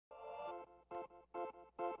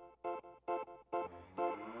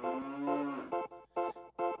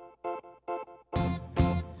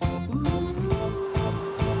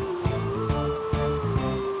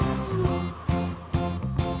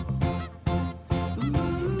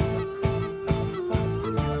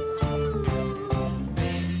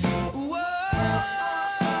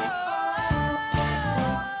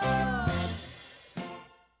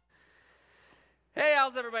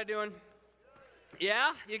everybody doing?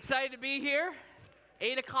 Yeah, you excited to be here?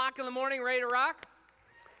 8 o'clock in the morning, ready to rock?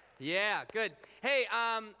 Yeah, good. Hey,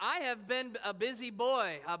 I have been a busy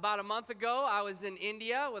boy. About a month ago, I was in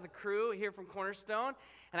India with a crew here from Cornerstone,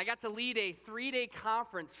 and I got to lead a 3-day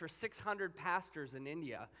conference for 600 pastors in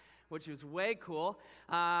India, which was way cool.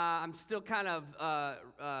 I'm still kind of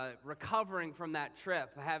recovering from that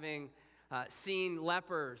trip, having seen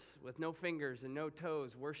lepers with no fingers and no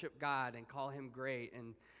toes worship God and call him great,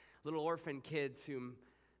 and little orphan kids who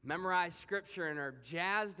memorize scripture and are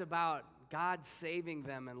jazzed about God saving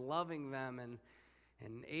them and loving them, and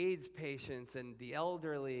AIDS patients and the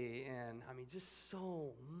elderly, and I mean, just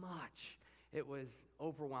so much. It was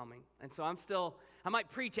overwhelming. And so I might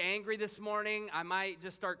preach angry this morning. I might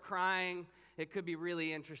just start crying. It could be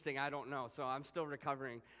really interesting. I don't know. So I'm still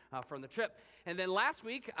recovering from the trip. And then last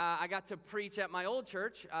week, I got to preach at my old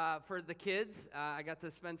church for the kids. I got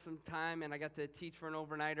to spend some time, and I got to teach for an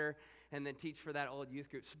overnighter and then teach for that old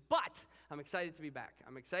youth group. But I'm excited to be back.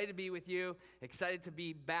 I'm excited to be with you, excited to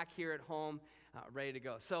be back here at home, ready to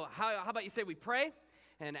go. So how about you say we pray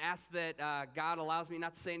and ask that God allows me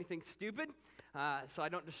not to say anything stupid so I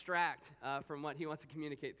don't distract from what he wants to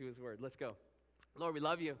communicate through his word. Let's go. Lord, we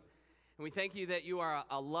love you, and we thank you that you are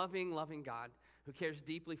a loving, loving God who cares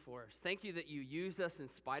deeply for us. Thank you that you use us in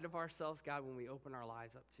spite of ourselves, God, when we open our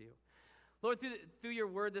lives up to you. Lord, through your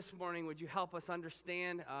word this morning, would you help us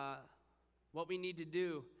understand what we need to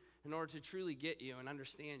do in order to truly get you and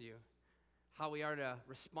understand you, how we are to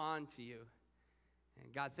respond to you.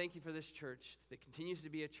 And God, thank you for this church that continues to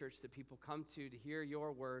be a church that people come to hear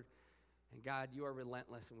your word. And God, you are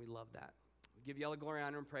relentless, and we love that. We give you all the glory,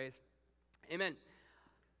 honor, and praise. Amen.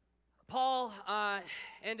 Paul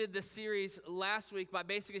ended this series last week by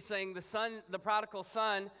basically saying the prodigal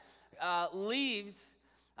son leaves,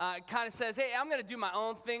 kind of says, hey, I'm going to do my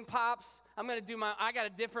own thing, Pops. I got a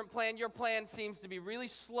different plan. Your plan seems to be really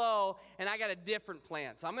slow, and I got a different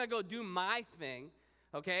plan. So I'm going to go do my thing.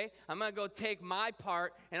 Okay, I'm going to go take my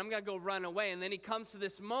part, and I'm going to go run away. And then he comes to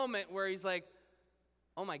this moment where he's like,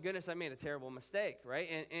 oh my goodness, I made a terrible mistake, right?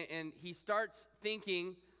 And he starts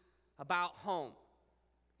thinking about home.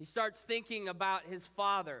 He starts thinking about his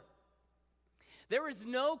father. There is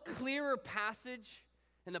no clearer passage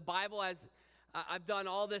in the Bible, as I've done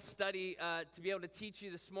all this study to be able to teach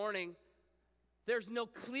you this morning. There's no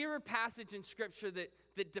clearer passage in Scripture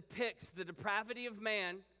that depicts the depravity of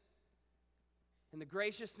man and the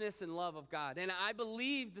graciousness and love of God. And I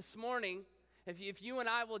believe this morning, if you and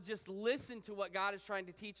I will just listen to what God is trying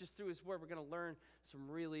to teach us through his word, we're going to learn some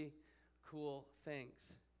really cool things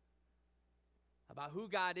about who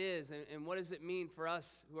God is and what does it mean for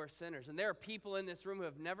us who are sinners. And there are people in this room who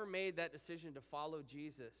have never made that decision to follow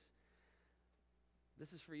Jesus.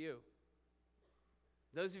 This is for you.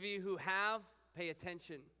 Those of you who have, pay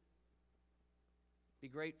attention. Be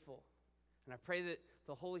grateful. And I pray that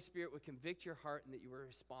the Holy Spirit would convict your heart and that you will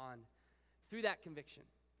respond through that conviction.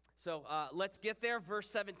 So let's get there. Verse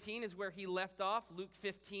 17 is where he left off. Luke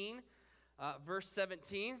 15, verse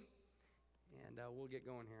 17. And we'll get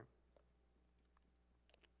going here.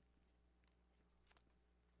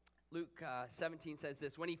 Luke 17 says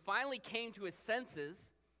this: when he finally came to his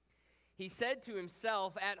senses, he said to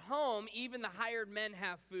himself, at home, even the hired men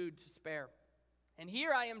have food to spare. And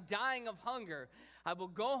here I am dying of hunger. I will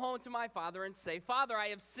go home to my father and say, Father, I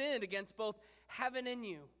have sinned against both heaven and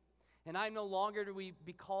you, and I am no longer to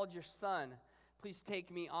be called your son. Please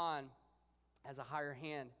take me on as a higher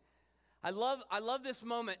hand. I love this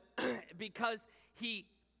moment because he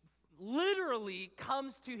literally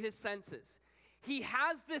comes to his senses. He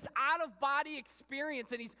has this out-of-body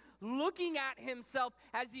experience, and he's looking at himself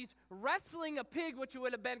as he's wrestling a pig, which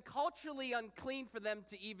would have been culturally unclean for them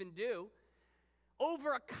to even do,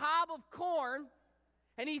 over a cob of corn,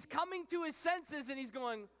 and he's coming to his senses, and he's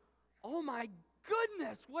going, oh my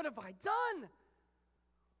goodness, what have I done?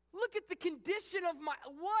 Look at the condition of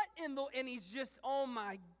and he's just, oh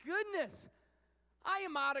my goodness, I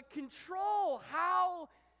am out of control. How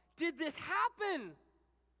did this happen?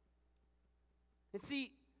 And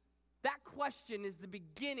see, that question is the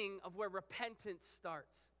beginning of where repentance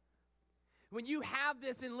starts. When you have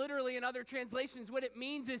this, and literally in other translations, what it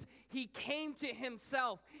means is he came to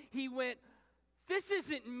himself. He went, this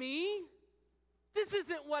isn't me. This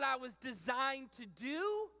isn't what I was designed to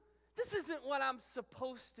do. This isn't what I'm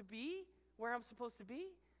supposed to be, where I'm supposed to be.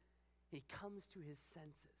 He comes to his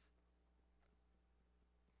senses.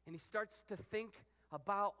 And he starts to think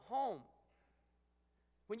about home.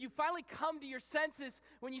 When you finally come to your senses,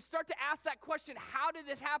 when you start to ask that question, how did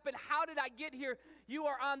this happen? How did I get here? You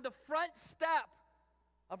are on the front step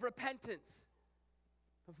of repentance.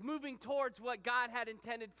 of moving towards what God had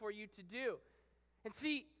intended for you to do. And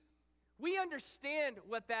see, we understand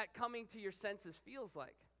what that coming to your senses feels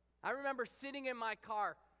like. I remember sitting in my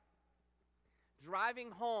car,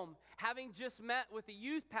 driving home, having just met with a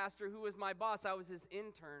youth pastor who was my boss. I was his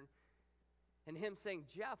intern. And him saying,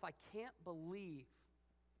 Jeff, I can't believe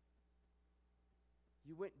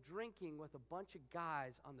you went drinking with a bunch of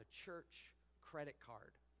guys on the church credit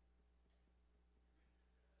card.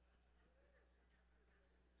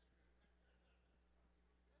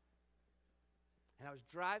 And I was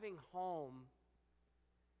driving home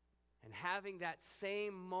and having that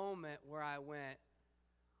same moment where I went,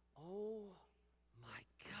 oh my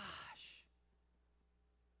gosh,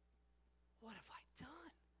 what have I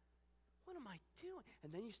done? What am I doing?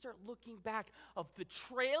 And then you start looking back of the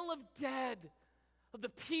trail of dead, of the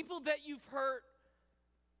people that you've hurt,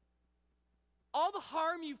 all the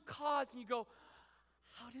harm you've caused, and you go,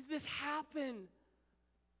 how did this happen?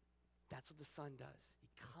 That's what the Son does. He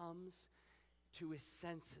comes to his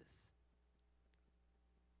senses.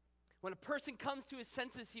 When a person comes to his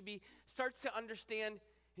senses, he starts to understand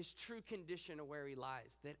his true condition of where he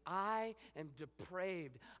lies. That I am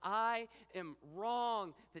depraved. I am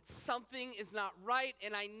wrong. That something is not right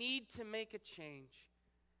and I need to make a change.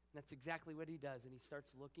 And that's exactly what he does. And he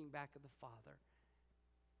starts looking back at the Father.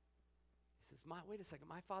 He says, wait a second,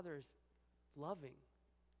 my Father is loving.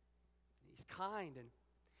 He's kind.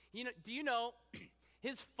 And do you know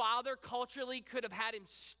his father culturally could have had him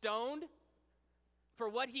stoned for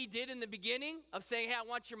what he did in the beginning of saying, hey, I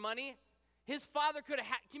want your money? His father could have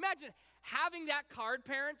had, can you imagine having that card,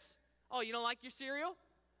 parents? Oh, you don't like your cereal?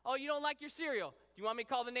 Oh, you don't like your cereal. Do you want me to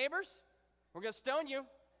call the neighbors? We're going to stone you.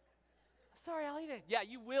 Sorry, I'll eat it. Yeah,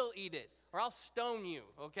 you will eat it, or I'll stone you,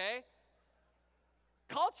 okay?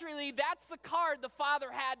 Culturally, that's the card the father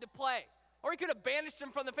had to play. Or he could have banished him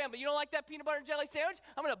from the family. You don't like that peanut butter and jelly sandwich?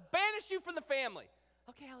 I'm going to banish you from the family.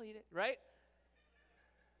 Okay, I'll eat it, right?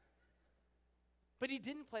 But he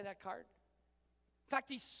didn't play that card. In fact,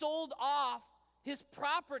 he sold off his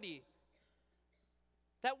property.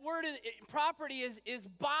 That word property is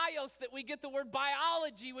bios, that we get the word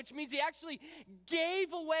biology, which means he actually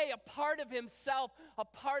gave away a part of himself, a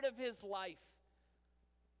part of his life.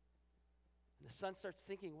 And the son starts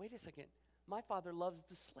thinking, wait a second, my father loves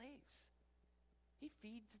the slaves. He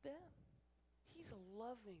feeds them. He's a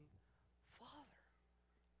loving father.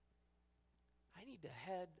 I need to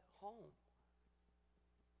head home.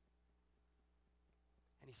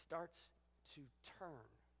 And he starts to turn.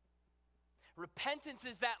 Repentance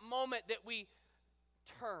is that moment that we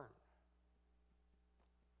turn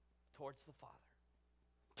towards the Father.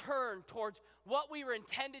 Turn towards what we were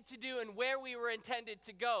intended to do and where we were intended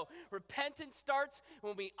to go. Repentance starts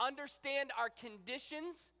when we understand our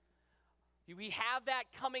conditions. We have that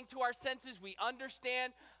coming to our senses. We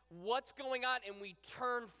understand what's going on and we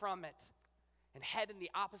turn from it and head in the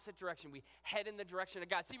opposite direction. We head in the direction of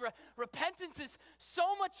God. See, repentance is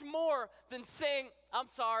so much more than saying, I'm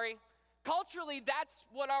sorry. Culturally, that's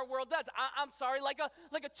what our world does. I'm sorry, like a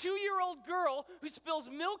 2-year-old girl who spills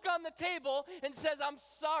milk on the table and says, I'm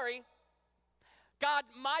sorry. God,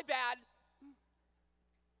 my bad.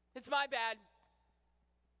 It's my bad.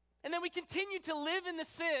 And then we continue to live in the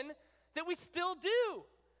sin that we still do.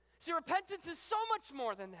 See, repentance is so much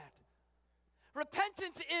more than that.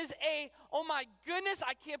 Repentance is oh my goodness,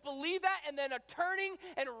 I can't believe that, and then a turning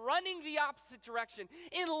and running the opposite direction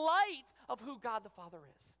in light of who God the Father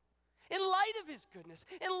is, in light of his goodness,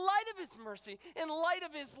 in light of his mercy, in light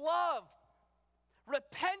of his love.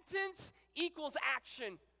 Repentance equals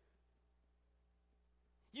action.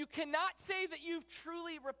 You cannot say that you've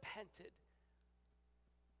truly repented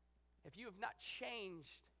if you have not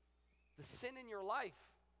changed the sin in your life,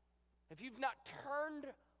 if you've not turned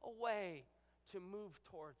away to move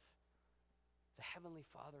towards the Heavenly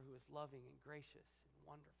Father who is loving and gracious and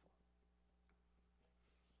wonderful.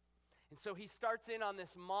 And so he starts in on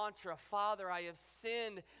this mantra, Father, I have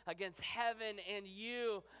sinned against heaven and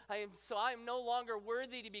you. I am no longer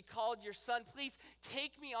worthy to be called your son. Please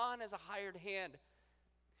take me on as a hired hand.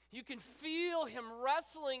 You can feel him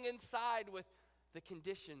wrestling inside with the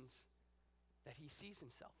conditions that he sees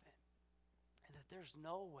himself in. And that there's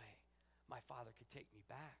no way my Father could take me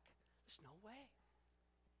back. There's no way.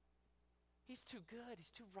 He's too good.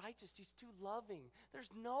 He's too righteous. He's too loving. There's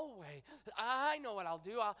no way. I know what I'll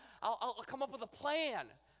do. I'll come up with a plan.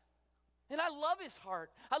 And I love his heart.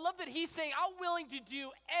 I love that he's saying, I'm willing to do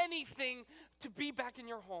anything to be back in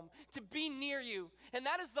your home, to be near you. And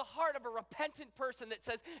that is the heart of a repentant person that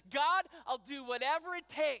says, God, I'll do whatever it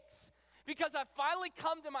takes because I've finally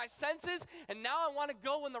come to my senses and now I want to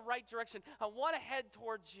go in the right direction. I want to head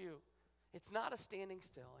towards you. It's not a standing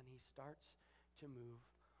still, and he starts to move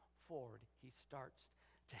forward. He starts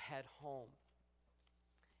to head home,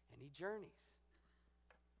 and he journeys.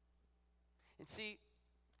 And see,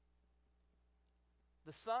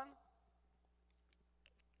 the Son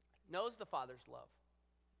knows the Father's love,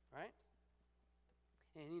 right?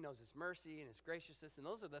 And he knows his mercy and his graciousness, and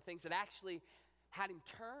those are the things that actually had him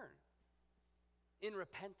turn in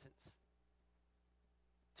repentance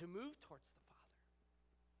to move towards the Father.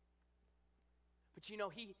 But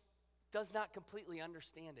he does not completely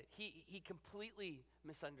understand it. He completely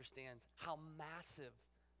misunderstands how massive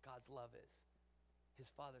God's love is, his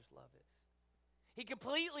Father's love is. He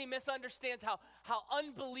completely misunderstands how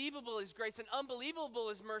unbelievable his grace and unbelievable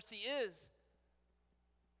his mercy is.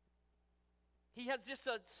 He has just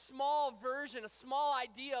a small version, a small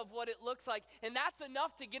idea of what it looks like, and that's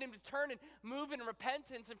enough to get him to turn and move in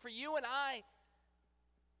repentance. And for you and I,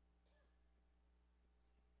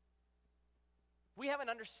 we have an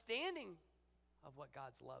understanding of what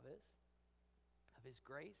God's love is, of his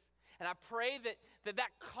grace. And I pray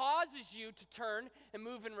that causes you to turn and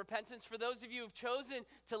move in repentance. For those of you who have chosen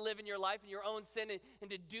to live in your life in your own sin and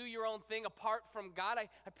to do your own thing apart from God, I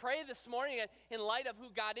pray this morning that in light of who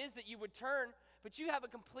God is, that you would turn, but you have a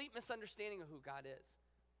complete misunderstanding of who God is.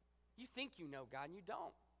 You think you know God, and you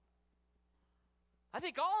don't. I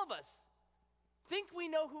think all of us think we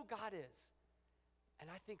know who God is. And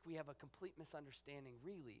I think we have a complete misunderstanding,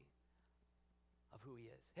 really, of who he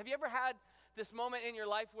is. Have you ever had this moment in your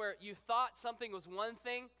life where you thought something was one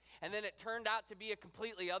thing, and then it turned out to be a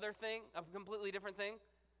completely other thing, a completely different thing?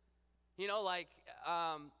 Like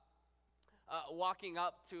walking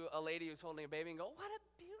up to a lady who's holding a baby and go, "What a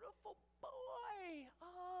beautiful boy.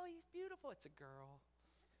 Oh, he's beautiful." It's a girl.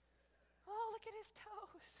 "Oh, look at his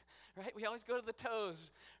toes," right? We always go to the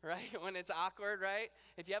toes, right, when it's awkward, right?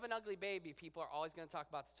 If you have an ugly baby, people are always going to talk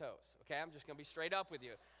about the toes, okay? I'm just going to be straight up with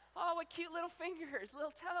you. "Oh, what cute little fingers,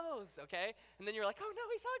 little toes," okay? And then you're like, "Oh, no,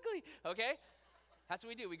 he's ugly," okay? That's what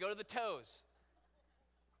we do. We go to the toes.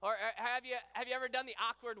 Or have you ever done the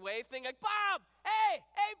awkward wave thing? Like, "Bob, hey,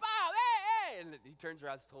 Bob, hey." And he turns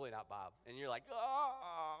around, it's totally not Bob. And you're like,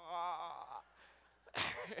 "Oh."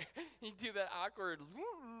 You do that awkward,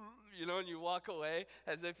 and you walk away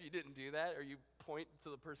as if you didn't do that, or you point to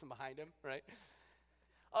the person behind him, right?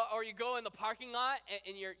 Or you go in the parking lot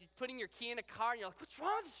and you're putting your key in a car and you're like, "What's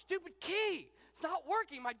wrong with the stupid key? It's not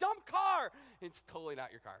working, my dumb car." It's totally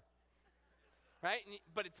not your car, right?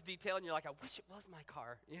 But it's detailed and you're like, "I wish it was my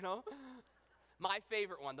car," My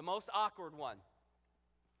favorite one, the most awkward one,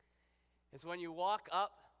 is when you walk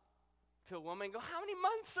up to a woman and go, "How many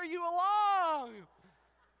months are you along?"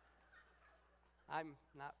 "I'm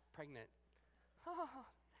not pregnant." "Oh,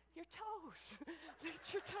 your toes.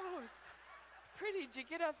 It's your toes. Pretty. Did you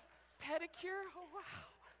get a pedicure? Oh, wow.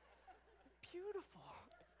 Beautiful."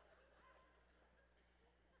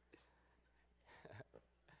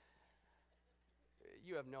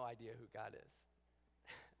 You have no idea who God is.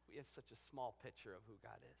 We have such a small picture of who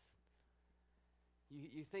God is.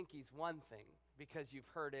 You think he's one thing because you've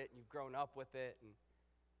heard it and you've grown up with it, and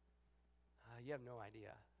you have no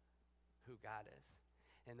idea who God is.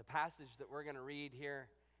 And the passage that we're going to read here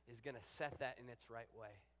is going to set that in its right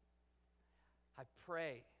way. I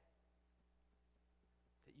pray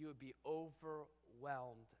that you would be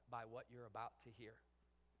overwhelmed by what you're about to hear.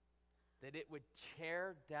 That it would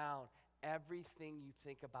tear down everything you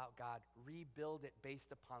think about God, rebuild it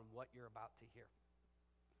based upon what you're about to hear.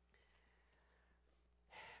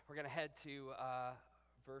 We're going to head to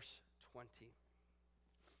verse 20.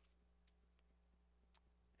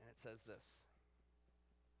 And it says this.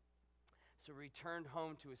 "So he returned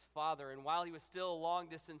home to his father, and while he was still a long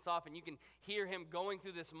distance off," and you can hear him going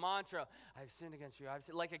through this mantra, "I've sinned against you." I've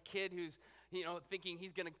sinned," like a kid who's, thinking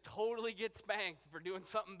he's going to totally get spanked for doing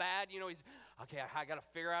something bad. He's, "Okay, I got to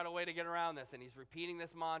figure out a way to get around this." And he's repeating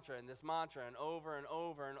this mantra and over and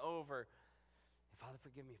over and over. "Father,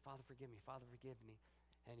 forgive me. Father, forgive me. Father, forgive me."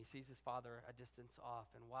 And he sees his father a distance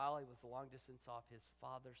off. And while he was a long distance off, his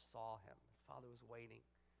father saw him. His father was waiting,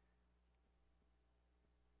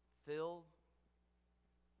 filled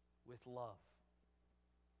with love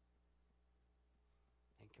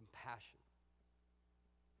and compassion.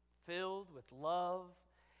 Filled with love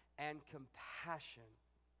and compassion,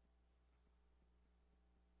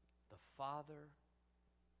 the father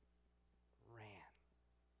ran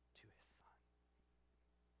to his son,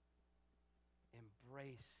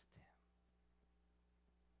 embraced him,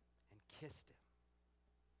 and kissed him.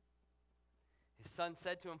 His son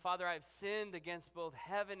said to him, "Father, I have sinned against both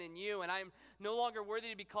heaven and you, and I am no longer worthy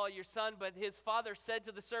to be called your son." But his father said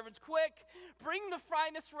to the servants, "Quick, bring the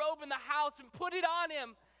finest robe in the house and put it on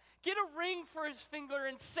him. get a ring for his finger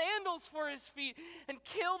and sandals for his feet, and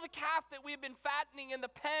kill the calf that we have been fattening in the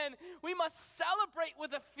pen. We must celebrate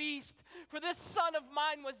with a feast, for this son of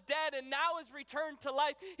mine was dead and now is returned to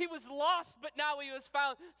life. He was lost, but now he was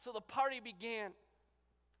found. So the party began.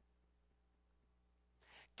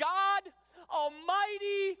 God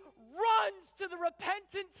Almighty runs to the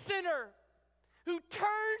repentant sinner who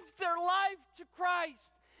turns their life to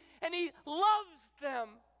Christ, and he loves them,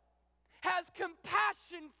 has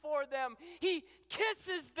compassion for them. He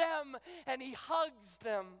kisses them and he hugs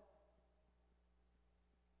them.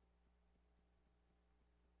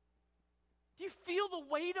 Do you feel the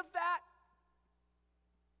weight of that?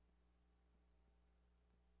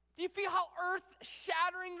 Do you feel how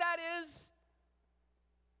earth-shattering that is?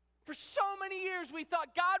 For so many years we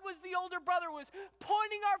thought God was the older brother, was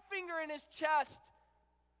pointing our finger in his chest.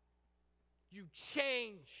 You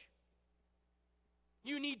change.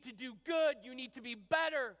 You need to do good. You need to be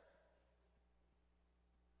better.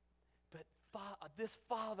 But this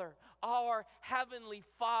Father, our Heavenly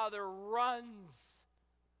Father, runs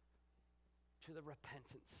to the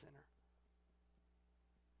repentant sinner.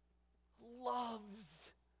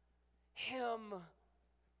 Loves him.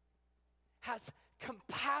 Has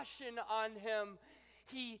compassion on him.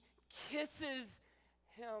 He kisses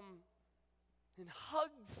him and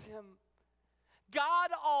hugs him. God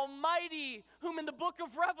Almighty, whom in the book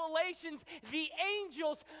of Revelations, the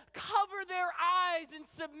angels cover their eyes in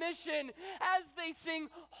submission as they sing,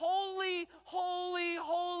 "Holy, holy,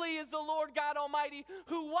 holy is the Lord God Almighty,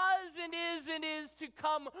 who was and is to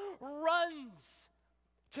come," runs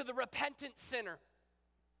to the repentant sinner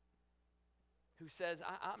who says,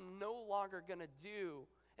 I'm no longer going to do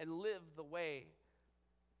and live the way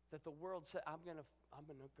that the world said. I'm going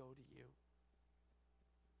to go to you.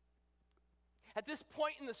 At this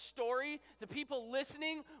point in the story, the people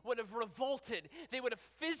listening would have revolted. They would have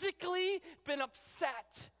physically been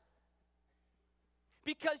upset.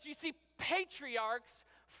 Because you see, patriarchs,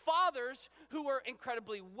 fathers who were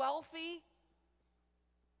incredibly wealthy,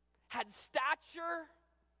 had stature,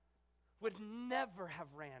 would never have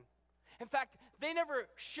ran. In fact, they never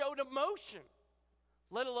showed emotion,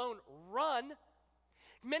 let alone run.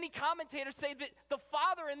 Many commentators say that the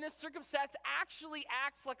father in this circumstance actually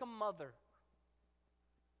acts like a mother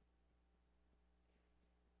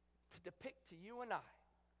to depict to you and I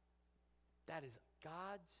that is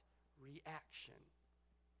God's reaction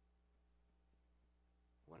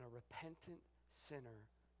when a repentant sinner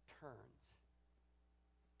turns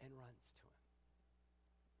and runs to him.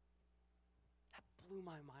 That blew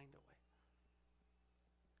my mind away.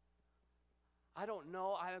 I don't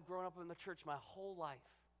know, I have grown up in the church my whole life.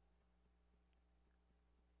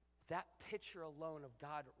 That picture alone of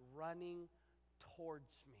God running towards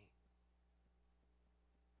me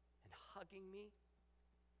and hugging me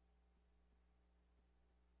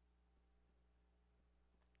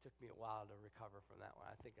took me a while to recover from that one.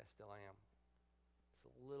 I think I still am.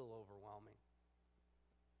 It's a little overwhelming.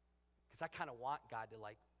 Because I kind of want God to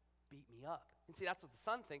beat me up. And see, that's what the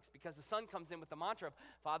son thinks, because the son comes in with the mantra of,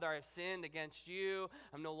 Father, I have sinned against you.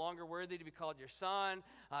 I'm no longer worthy to be called your son.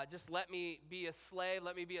 Just let me be a slave.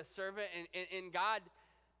 Let me be a servant. And God,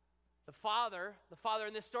 the father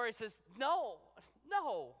in this story says, no.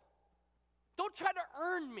 Don't try to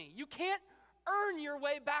earn me. You can't earn your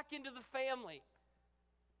way back into the family.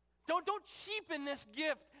 Don't cheapen this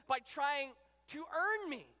gift by trying to earn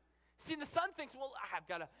me. See, the son thinks, well,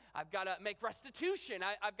 I've got to make restitution.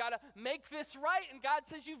 I've got to make this right. And God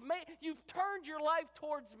says, you've turned your life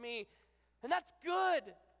towards me, and that's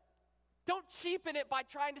good. Don't cheapen it by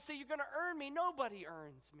trying to say you're going to earn me. Nobody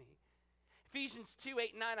earns me. Ephesians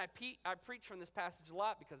 2:8-9, I preach from this passage a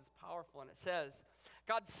lot because it's powerful, and it says,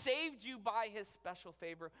 God saved you by his special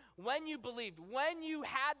favor when you believed, when you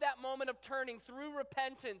had that moment of turning through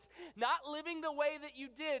repentance, not living the way that you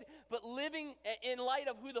did, but living in light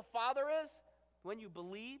of who the Father is, when you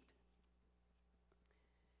believed.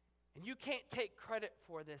 And you can't take credit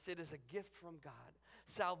for this. It is a gift from God.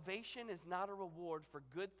 Salvation is not a reward for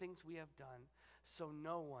good things we have done, so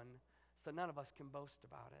none of us can boast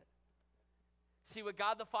about it. See, what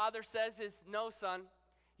God the Father says is, no, son,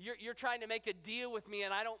 you're trying to make a deal with me,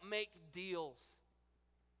 and I don't make deals.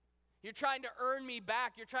 You're trying to earn me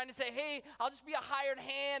back. You're trying to say, hey, I'll just be a hired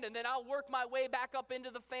hand, and then I'll work my way back up into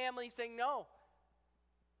the family. He's saying, no.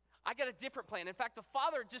 I got a different plan. In fact, the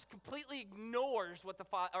father just completely ignores what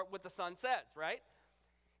the son says, right?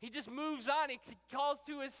 He just moves on. He calls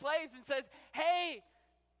to his slaves and says, hey,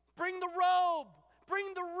 bring the robe,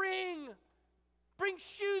 bring the ring, bring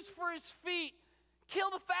shoes for his feet, kill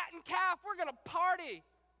the fattened calf. We're going to party.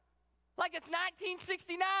 Like it's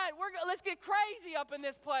 1969. Let's get crazy up in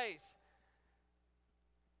this place.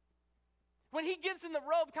 When he gives him the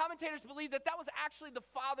robe, commentators believe that was actually the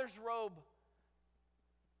father's robe.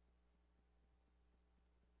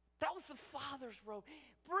 That was the father's robe.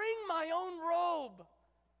 Bring my own robe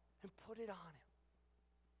and put it on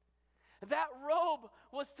him. That robe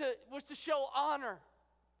was to show honor.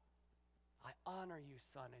 I honor you,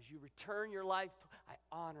 son. As you return your life, I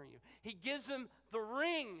honor you. He gives him the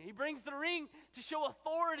ring. He brings the ring to show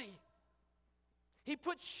authority. He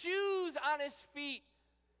puts shoes on his feet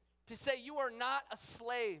to say, you are not a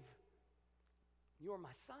slave. You are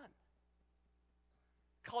my son.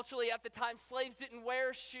 Culturally, at the time, slaves didn't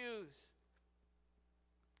wear shoes,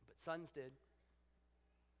 but sons did.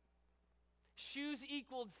 Shoes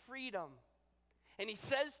equaled freedom. And he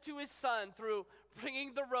says to his son, through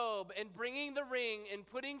bringing the robe and bringing the ring and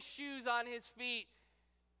putting shoes on his feet,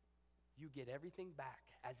 you get everything back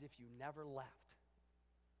as if you never left.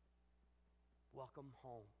 Welcome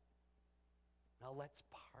home. Now let's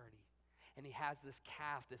party. And he has this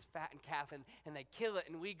calf, this fattened calf, and they kill it,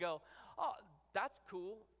 and we go, oh, that's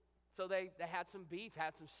cool. So they had some beef,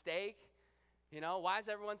 had some steak. You know, why is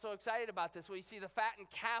everyone so excited about this? Well, you see, the fattened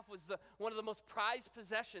calf was one of the most prized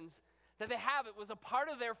possessions that they have. It was a part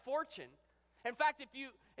of their fortune. In fact,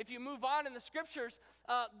 if you move on in the scriptures,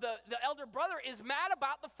 the elder brother is mad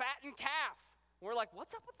about the fattened calf. We're like,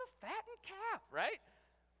 what's up with the fattened calf, right?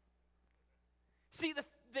 See,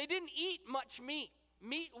 they didn't eat much meat.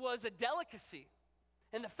 Meat was a delicacy.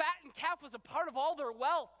 And the fattened calf was a part of all their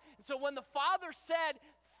wealth. And so when the father said,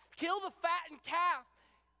 kill the fattened calf,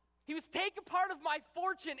 he was take a part of my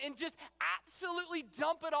fortune and just absolutely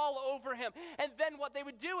dump it all over him. And then what they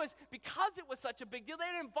would do is, because it was such a big deal,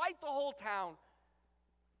 they'd invite the whole town.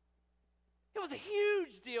 It was a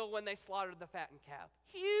huge deal when they slaughtered the fattened calf.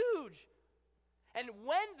 Huge. And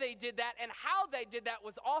when they did that and how they did that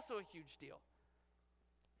was also a huge deal.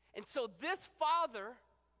 And so this father,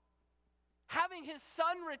 having his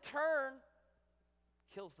son return,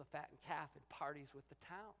 kills the fattened calf and parties with the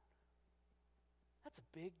town. That's a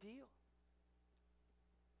big deal.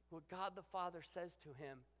 What God the Father says to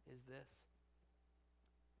him is this: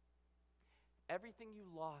 everything you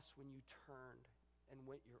lost when you turned and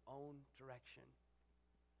went your own direction,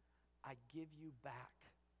 I give you back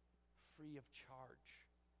free of charge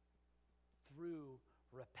through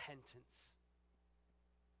repentance.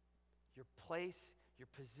 Your place, your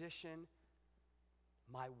position,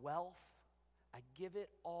 my wealth, I give it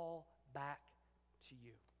all back to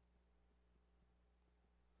you.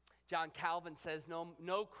 John Calvin says,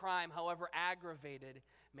 no crime, however aggravated,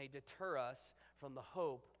 may deter us from the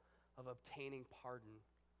hope of obtaining pardon.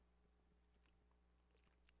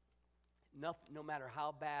 No matter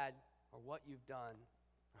how bad or what you've done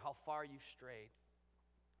or how far you've strayed,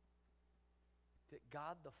 that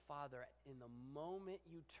God the Father, in the moment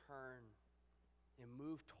you turn and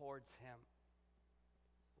move towards him,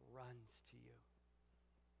 runs to you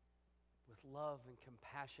with love and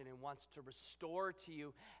compassion and wants to restore to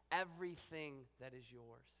you everything that is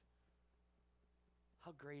yours.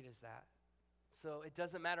 How great is that? So it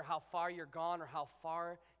doesn't matter how far you're gone or how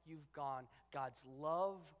far you've gone, God's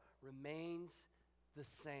love remains the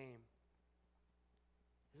same.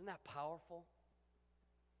 Isn't that powerful?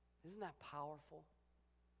 Isn't that powerful?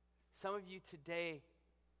 Some of you today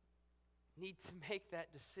need to make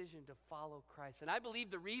that decision to follow Christ. And I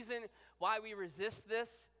believe the reason why we resist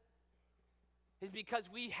this is because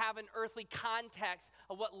we have an earthly context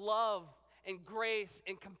of what love and grace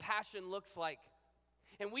and compassion looks like.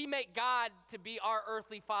 And we make God to be our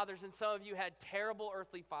earthly fathers, and some of you had terrible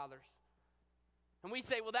earthly fathers. And we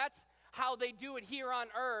say, well, that's how they do it here on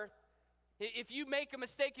earth. If you make a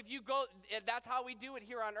mistake, if you go, that's how we do it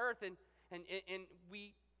here on earth. And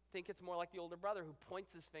we think it's more like the older brother who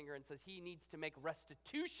points his finger and says he needs to make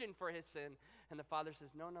restitution for his sin. And the father says,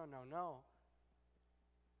 no.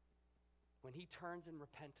 When he turns in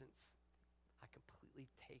repentance, I completely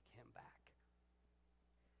take him back.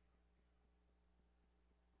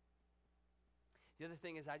 The other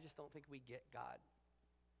thing is, I just don't think we get God.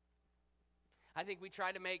 I think we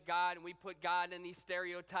try to make God, and we put God in these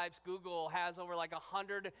stereotypes. Google has over like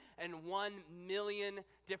 101 million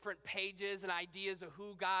different pages and ideas of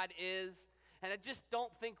who God is. And I just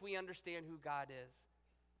don't think we understand who God is.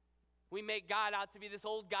 We make God out to be this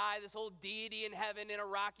old guy, this old deity in heaven in a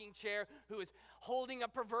rocking chair who is holding a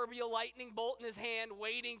proverbial lightning bolt in his hand,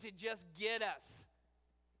 waiting to just get us.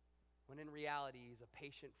 When in reality, he's a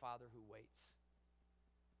patient father who waits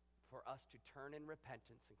for us to turn in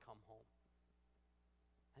repentance and come home.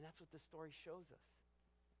 And that's what this story shows us.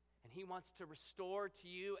 And he wants to restore to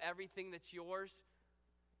you everything that's yours.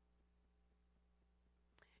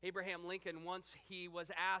 Abraham Lincoln, once he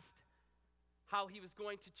was asked how he was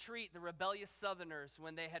going to treat the rebellious Southerners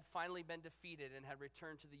when they had finally been defeated and had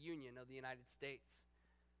returned to the Union of the United States.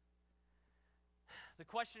 The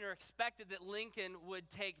questioner expected that Lincoln would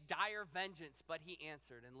take dire vengeance, but he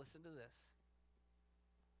answered, and listen to this,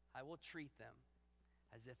 I will treat them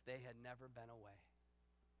as if they had never been away.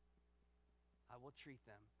 I will treat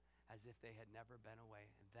them as if they had never been away.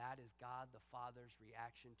 And that is God the Father's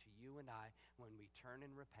reaction to you and I when we turn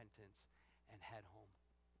in repentance and head home.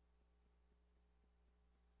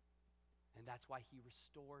 And that's why he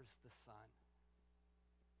restores the Son.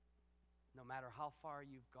 No matter how far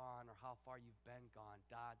you've gone or how far you've been gone,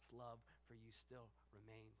 God's love for you still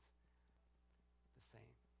remains the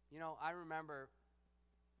same. You know, I remember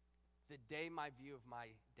the day my view of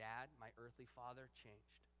my dad, my earthly father,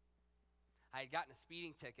 changed. I had gotten a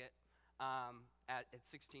speeding ticket at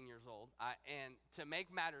 16 years old. And to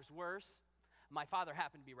make matters worse, my father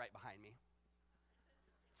happened to be right behind me.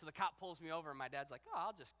 So the cop pulls me over, and my dad's like, oh,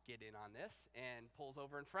 I'll just get in on this, and pulls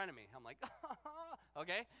over in front of me. I'm like,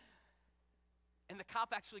 okay. And the cop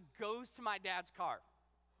actually goes to my dad's car,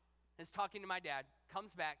 is talking to my dad,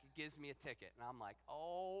 comes back, gives me a ticket. And I'm like,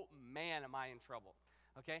 oh, man, am I in trouble,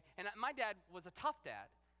 okay? And my dad was a tough dad.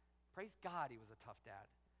 Praise God he was a tough dad.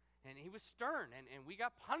 And he was stern, and we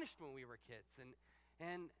got punished when we were kids.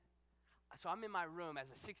 And so I'm in my room as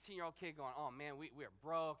a 16-year-old kid going, oh, man, we are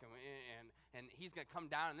broke, and he's going to come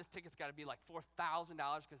down, and this ticket's got to be like $4,000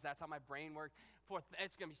 because that's how my brain works.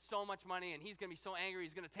 It's going to be so much money, and he's going to be so angry.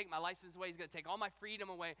 He's going to take my license away. He's going to take all my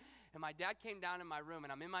freedom away. And my dad came down in my room,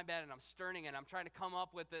 and I'm in my bed, and I'm sterning, and I'm trying to come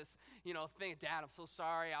up with this, thing. Dad, I'm so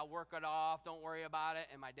sorry. I'll work it off. Don't worry about it.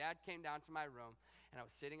 And my dad came down to my room, and I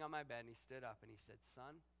was sitting on my bed, and he stood up, and he said,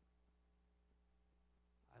 son,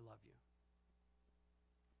 I love you.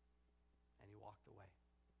 And he walked away.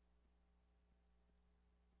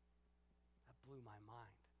 That blew my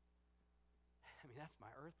mind. I mean, that's my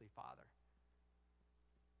earthly father.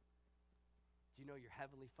 Do you know your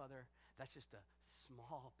heavenly Father? That's just a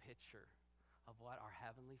small picture of what our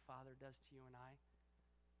heavenly Father does to you and I.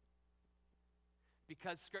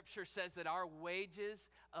 Because Scripture says that our wages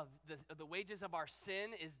of the wages of our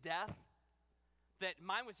sin is death. That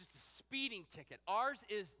mine was just a speeding ticket. Ours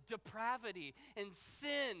is depravity and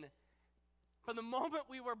sin. From the moment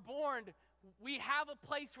we were born, we have a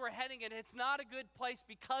place we're heading, and it's not a good place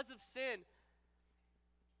because of sin.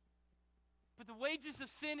 But the wages of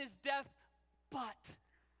sin is death, but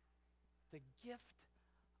the gift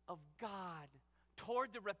of God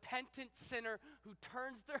toward the repentant sinner who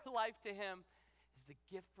turns their life to him is the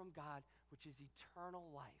gift from God, which is eternal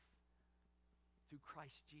life through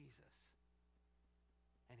Christ Jesus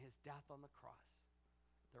and his death on the cross.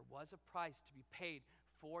 There was a price to be paid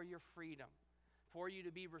for your freedom, for you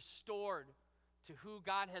to be restored to who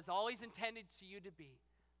God has always intended to you to be.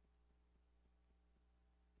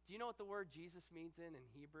 Do you know what the word Jesus means in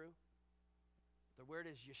Hebrew? The word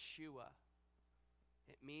is Yeshua.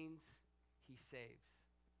 It means he saves.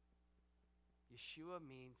 Yeshua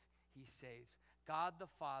means he saves. God the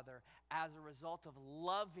Father, as a result of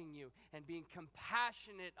loving you and being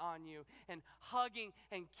compassionate on you and hugging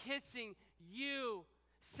and kissing you,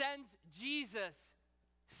 sends Jesus,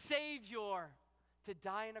 Savior, to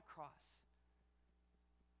die on a cross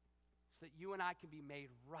so that you and I can be made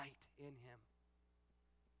right in him.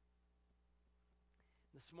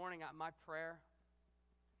 This morning, my prayer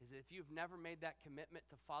is that if you've never made that commitment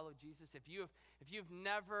to follow Jesus, if you've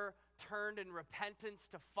never turned in repentance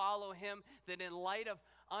to follow him, that in light of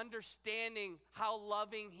understanding how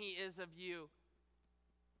loving he is of you,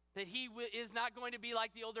 that he is not going to be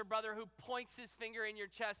like the older brother who points his finger in your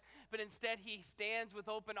chest, but instead he stands with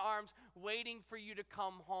open arms waiting for you to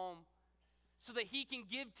come home so that he can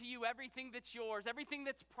give to you everything that's yours, everything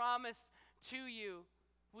that's promised to you.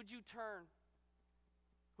 Would you turn?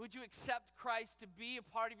 Would you accept Christ to be a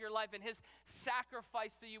part of your life and his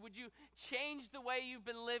sacrifice to you? Would you change the way you've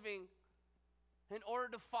been living in order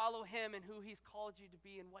to follow him and who he's called you to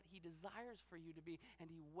be and what he desires for you to be, and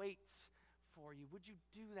he waits for you? Would you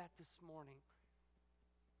do that this morning?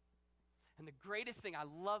 And the greatest thing, I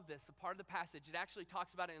love this, the part of the passage, it actually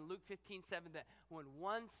talks about it in Luke 15:7, that when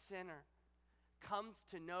one sinner comes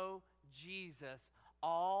to know Jesus,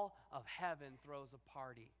 all of heaven throws a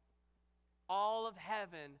party. All of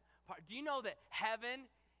heaven. Do you know that heaven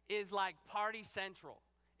is like party central?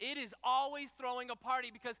 It is always throwing a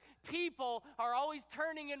party because people are always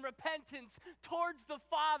turning in repentance towards the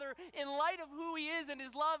Father in light of who he is and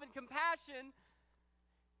his love and compassion.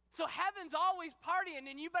 So heaven's always partying,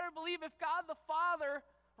 and you better believe if God the Father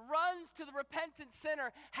runs to the repentant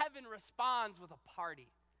sinner, heaven responds with a party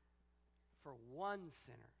for one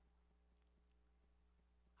sinner.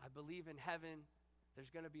 I believe in heaven there's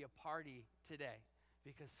going to be a party today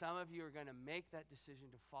because some of you are going to make that decision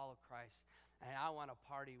to follow Christ, and I want to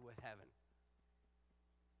party with heaven.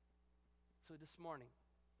 So this morning,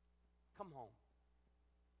 come home.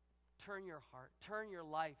 Turn your heart, turn your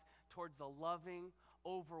life towards the loving,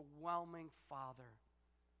 overwhelming Father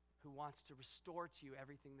who wants to restore to you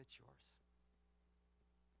everything that's yours.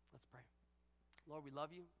 Let's pray. Lord, we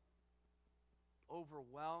love you.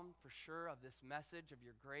 Overwhelmed for sure of this message of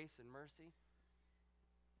your grace and mercy.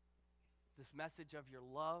 This message of your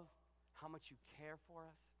love, how much you care for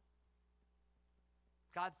us.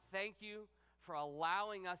 God, thank you for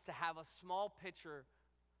allowing us to have a small picture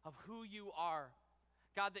of who you are.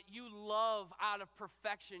 God, that you love out of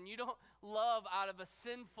perfection. You don't love out of a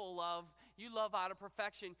sinful love. You love out of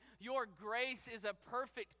perfection. Your grace is a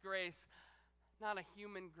perfect grace, not a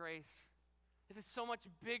human grace. It is so much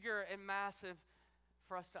bigger and massive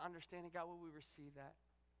for us to understand. And God, will we receive that?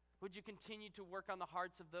 Would you continue to work on the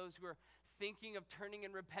hearts of those who are thinking of turning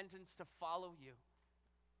in repentance to follow you?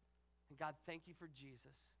 And God, thank you for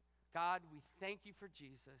Jesus. God, we thank you for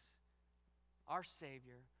Jesus, our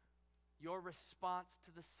Savior, your response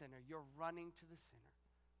to the sinner, your running to the sinner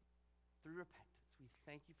through repentance. We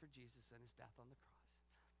thank you for Jesus and his death on the cross.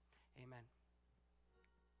 Amen.